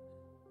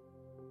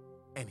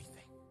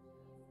anything.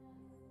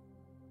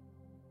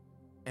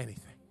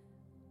 Anything.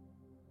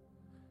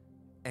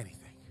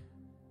 Anything.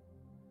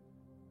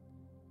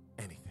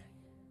 Anything.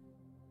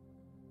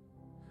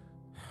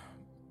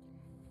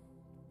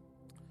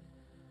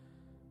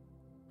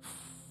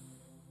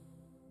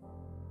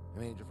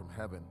 An angel from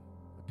heaven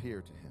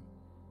appeared to him,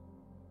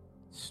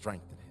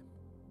 strengthened him.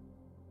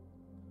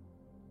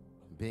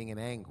 Being in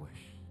anguish,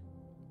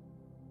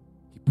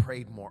 he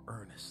prayed more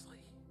earnestly,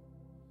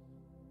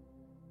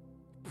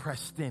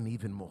 pressed in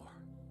even more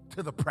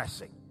to the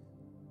pressing.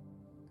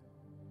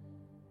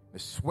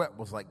 His sweat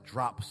was like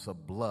drops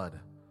of blood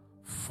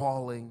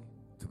falling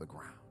to the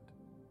ground.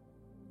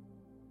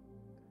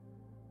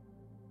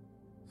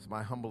 It's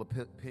my humble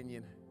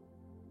opinion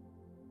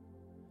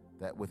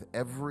that with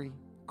every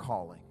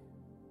calling,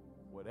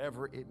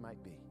 whatever it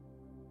might be,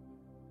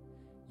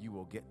 you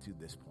will get to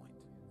this point.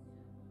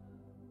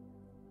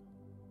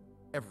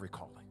 Every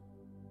calling.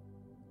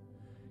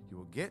 You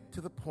will get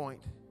to the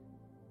point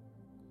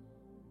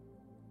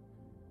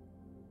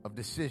of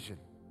decision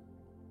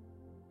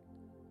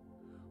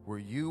where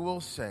you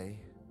will say,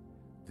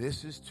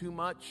 this is too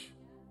much.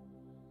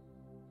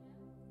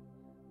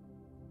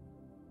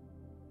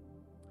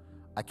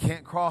 I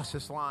can't cross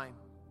this line.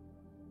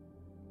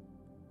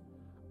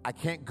 I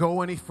can't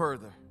go any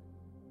further.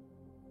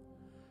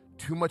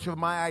 Too much of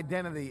my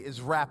identity is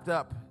wrapped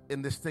up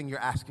in this thing you're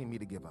asking me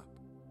to give up.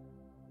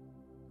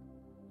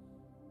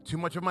 Too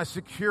much of my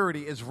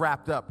security is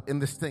wrapped up in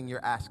this thing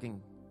you're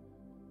asking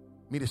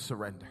me to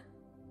surrender.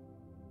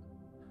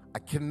 I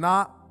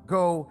cannot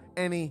go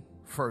any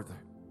further.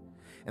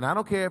 And I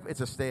don't care if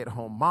it's a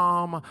stay-at-home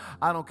mom.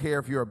 I don't care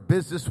if you're a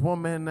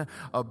businesswoman,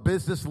 a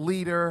business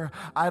leader.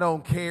 I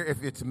don't care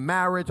if it's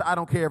marriage. I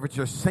don't care if it's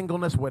your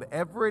singleness.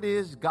 Whatever it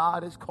is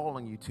God is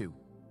calling you to,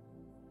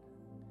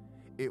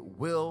 it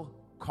will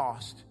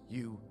cost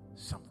you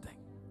something.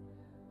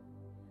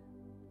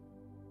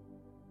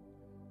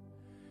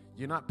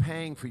 You're not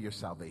paying for your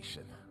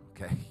salvation,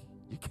 okay?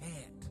 You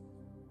can't.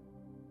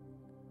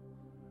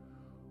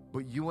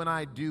 But you and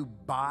I do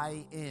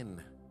buy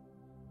in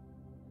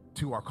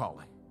to our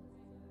calling.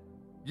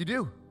 You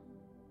do.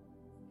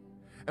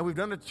 And we've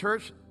done the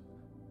church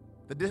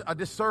a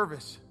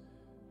disservice.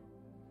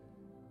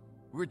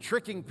 We're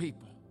tricking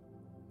people,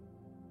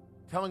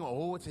 telling them,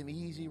 oh, it's an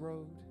easy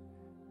road.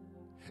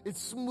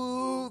 It's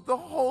smooth the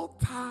whole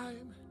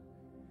time.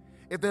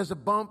 If there's a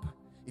bump,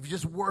 if you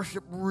just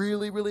worship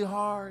really, really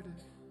hard,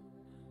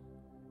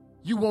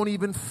 you won't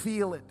even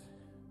feel it.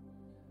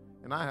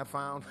 And I have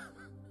found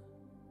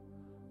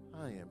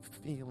I am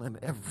feeling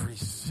every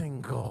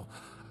single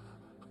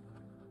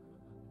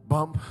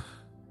bump.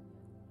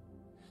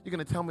 You're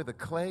going to tell me the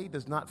clay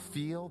does not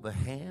feel the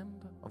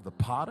hand of the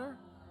potter?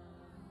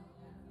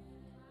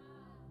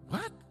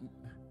 What?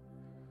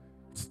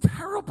 It's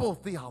terrible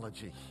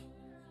theology.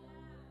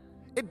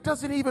 It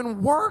doesn't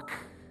even work.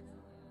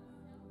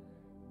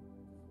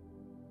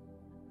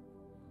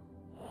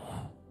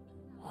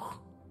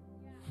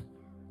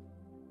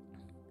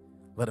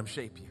 Let him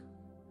shape you.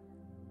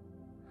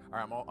 All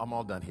right, I'm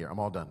all done here. I'm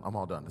all done.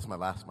 This is my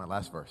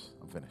last verse.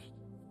 I'm finished.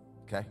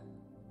 Okay?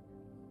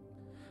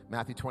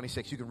 Matthew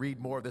 26. You can read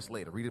more of this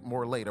later. Read it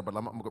more later, but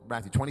I'm going to go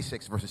Matthew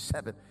 26, verses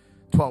 7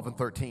 12 and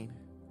 13.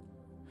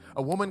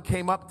 A woman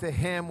came up to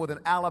him with an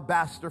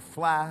alabaster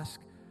flask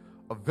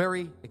of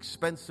very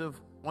expensive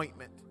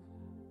ointment.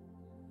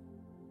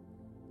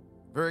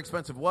 Very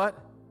expensive what?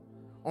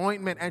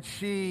 Ointment. And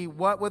she,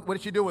 what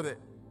did she do with it?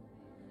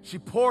 She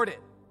poured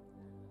it.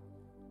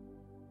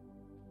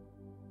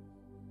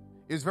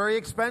 It was very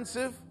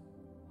expensive.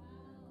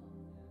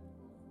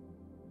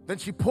 Then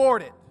she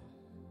poured it.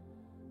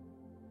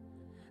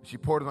 She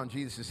poured it on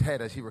Jesus'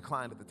 head as he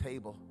reclined at the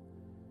table.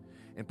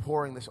 In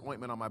pouring this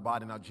ointment on my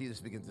body, now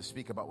Jesus begins to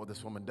speak about what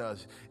this woman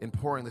does. In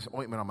pouring this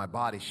ointment on my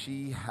body,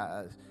 she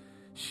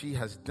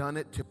has done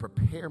it to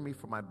prepare me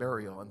for my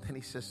burial. And then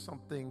he says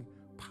something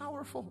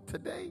powerful.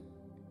 Today,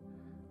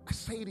 I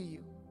say to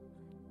you,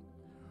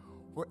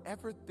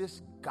 wherever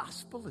this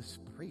gospel is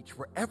preached,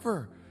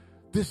 wherever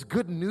this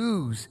good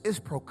news is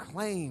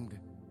proclaimed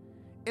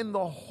in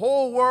the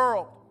whole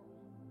world,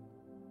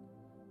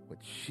 what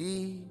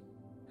she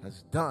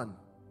has done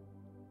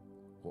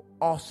will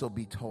also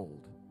be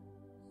told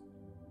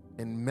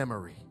in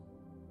memory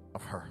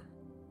of her.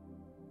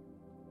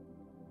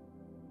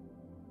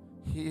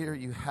 Here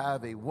you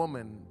have a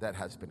woman that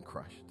has been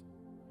crushed,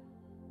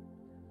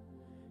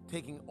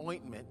 taking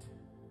ointment,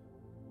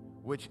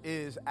 which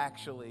is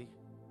actually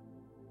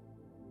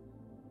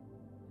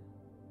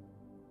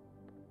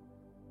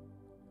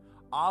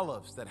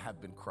olives that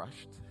have been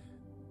crushed,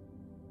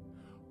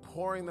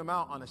 pouring them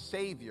out on a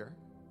Savior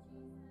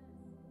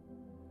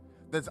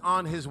that's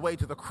on his way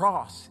to the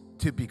cross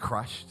to be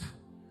crushed.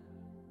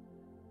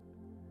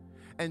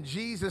 And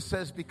Jesus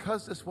says,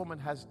 because this woman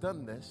has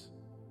done this,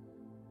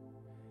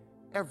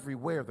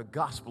 everywhere the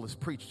gospel is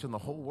preached in the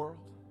whole world,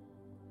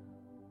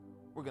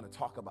 we're going to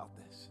talk about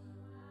this.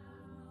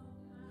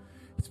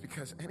 It's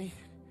because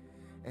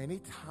any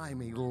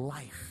time a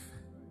life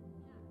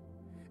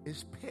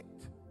is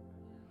picked,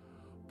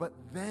 but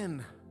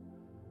then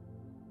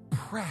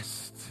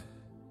pressed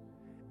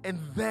and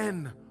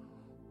then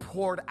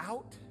poured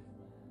out,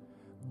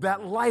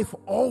 that life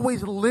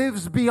always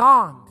lives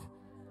beyond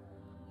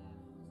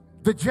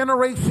the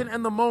generation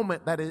and the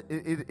moment that it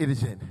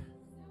is in.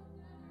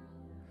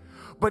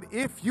 But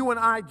if you and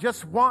I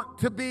just want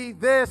to be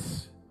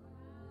this,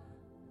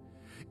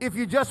 if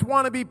you just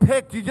want to be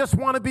picked, you just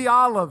want to be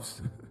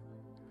olives,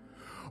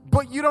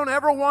 but you don't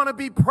ever want to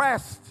be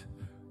pressed,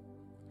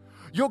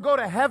 you'll go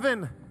to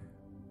heaven,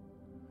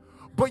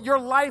 but your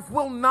life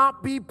will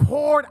not be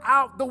poured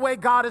out the way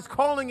God is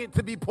calling it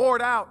to be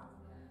poured out.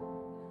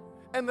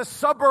 And the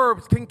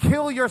suburbs can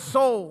kill your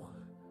soul.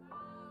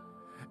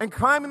 And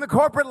climbing the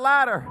corporate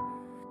ladder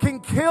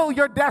can kill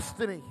your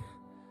destiny.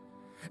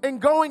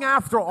 And going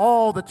after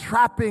all the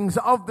trappings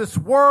of this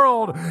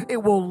world,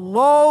 it will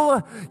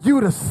lull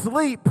you to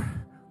sleep.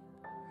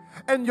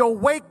 And you'll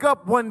wake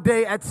up one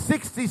day at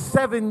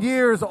 67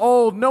 years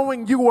old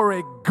knowing you were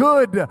a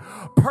good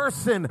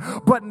person,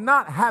 but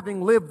not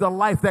having lived the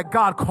life that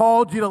God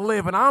called you to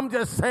live. And I'm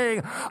just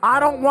saying, I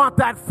don't want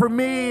that for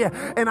me,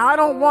 and I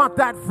don't want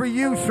that for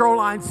you,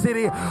 Shoreline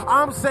City.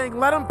 I'm saying,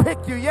 let them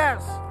pick you,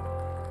 yes.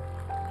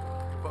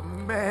 But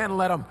man,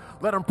 let them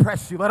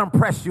press you, let them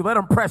press you, let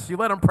them press you,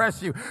 let them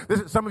press you.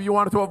 Some of you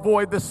wanted to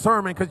avoid this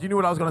sermon because you knew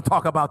what I was going to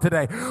talk about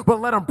today. But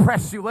let them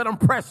press you, let them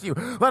press you,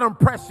 let them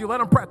press you, let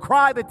them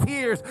cry the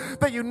tears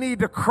that you need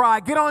to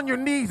cry. Get on your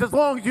knees as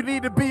long as you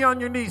need to be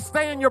on your knees.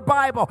 Stay in your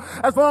Bible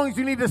as long as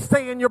you need to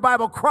stay in your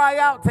Bible. Cry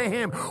out to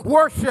Him.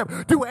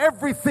 Worship. Do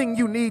everything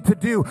you need to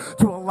do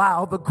to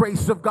allow the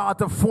grace of God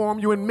to form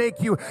you and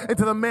make you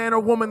into the man or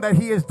woman that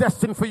He is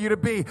destined for you to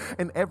be.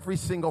 And every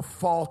single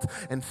fault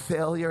and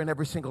failure and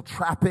every single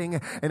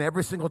trapping and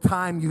every single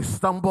time you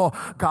stumble,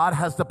 God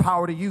has the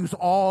power to use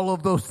all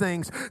of those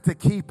things to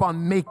keep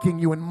on making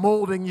you and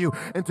molding you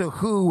into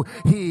who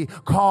He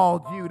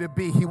called you to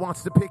be. He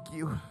wants to pick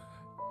you.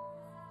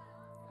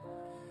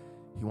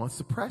 He wants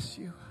to press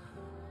you.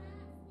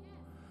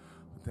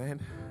 But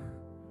then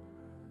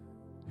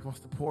He wants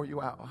to pour you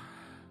out.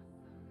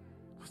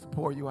 He wants to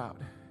pour you out.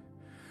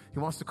 He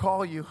wants to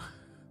call you.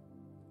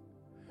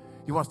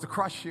 He wants to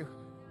crush you.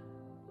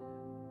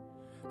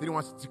 Then He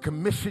wants to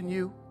commission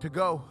you to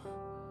go.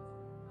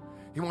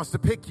 He wants to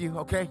pick you,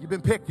 okay? You've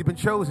been picked. You've been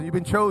chosen. You've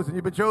been chosen.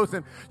 You've been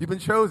chosen. You've been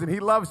chosen. He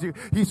loves you.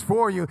 He's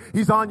for you.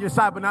 He's on your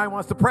side, but now He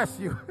wants to press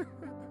you.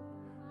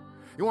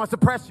 He wants to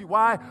press you.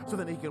 Why? So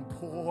that He can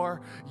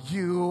pour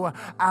you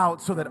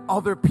out so that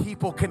other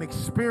people can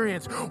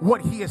experience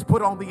what He has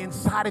put on the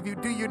inside of you.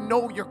 Do you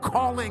know your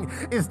calling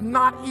is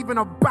not even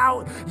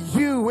about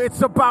you?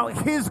 It's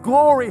about His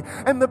glory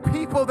and the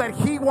people that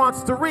He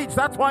wants to reach.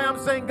 That's why I'm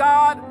saying,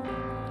 God,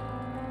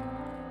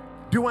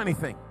 do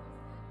anything.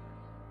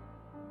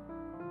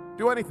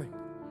 Do anything.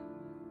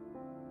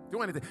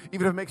 Do anything.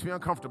 Even if it makes me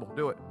uncomfortable,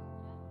 do it.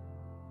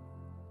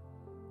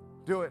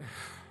 Do it.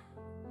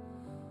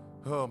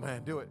 Oh,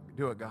 man, do it.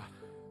 Do it, God.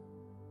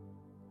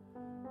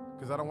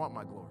 Because I don't want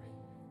my glory.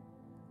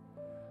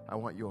 I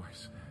want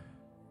yours.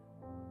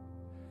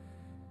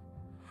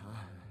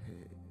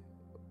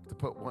 To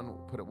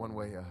put it one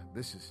way,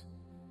 this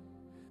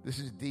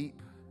is deep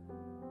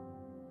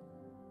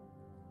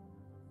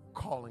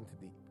calling to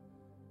deep.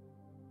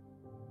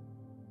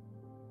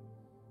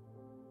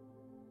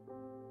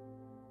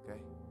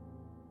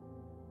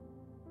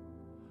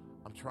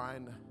 I'm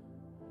trying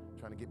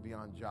to get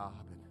beyond job,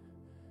 and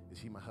is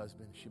he my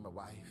husband? Is she my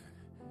wife?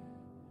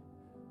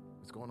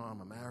 What's going on in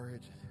my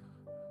marriage?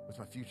 What's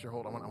my future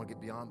hold? I want to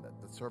get beyond that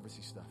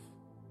servicey stuff.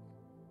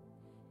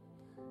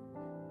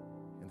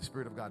 And the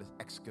Spirit of God is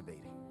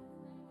excavating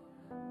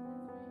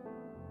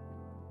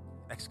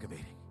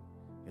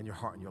in your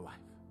heart and your life.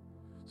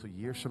 So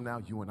years from now,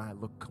 you and I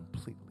look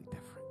completely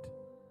different.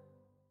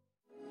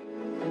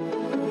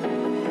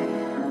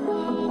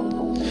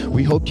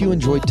 We hope you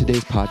enjoyed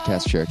today's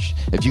podcast, church.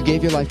 If you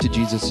gave your life to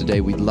Jesus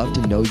today, we'd love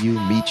to know you,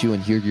 meet you,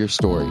 and hear your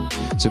story.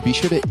 So be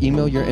sure to email your